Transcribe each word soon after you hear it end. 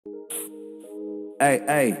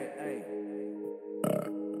Hey.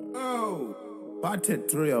 Oh,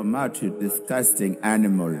 potted through your mouth, you disgusting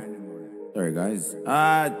animal. Sorry, guys.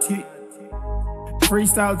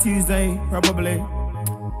 Freestyle Tuesday, probably.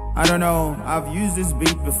 I don't know. I've used this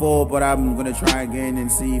beat before, but I'm gonna try again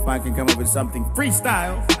and see if I can come up with something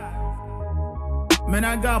freestyle. Man,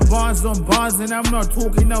 I got bars on bars and I'm not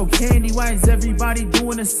talking no candy. Why is everybody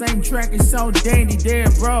doing the same track? It's so dandy there,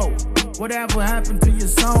 bro. Whatever happened to your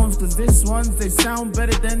songs? Cause this ones, they sound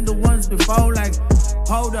better than the ones before. Like,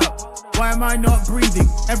 hold up, why am I not breathing?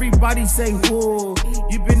 Everybody say, whoa,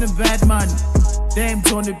 you've been a bad man. Damn,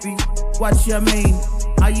 Tony B, what you mean?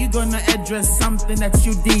 Are you gonna address something that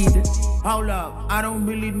you did? Hold up, I don't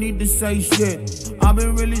really need to say shit. I've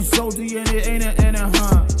been really salty and it ain't a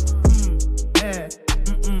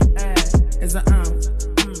It's a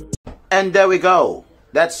And there we go.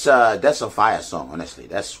 That's a fire song, honestly.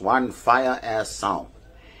 That's one fire-ass song.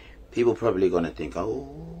 People probably gonna think,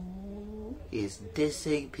 oh, he's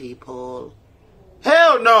dissing people.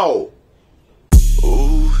 Hell no!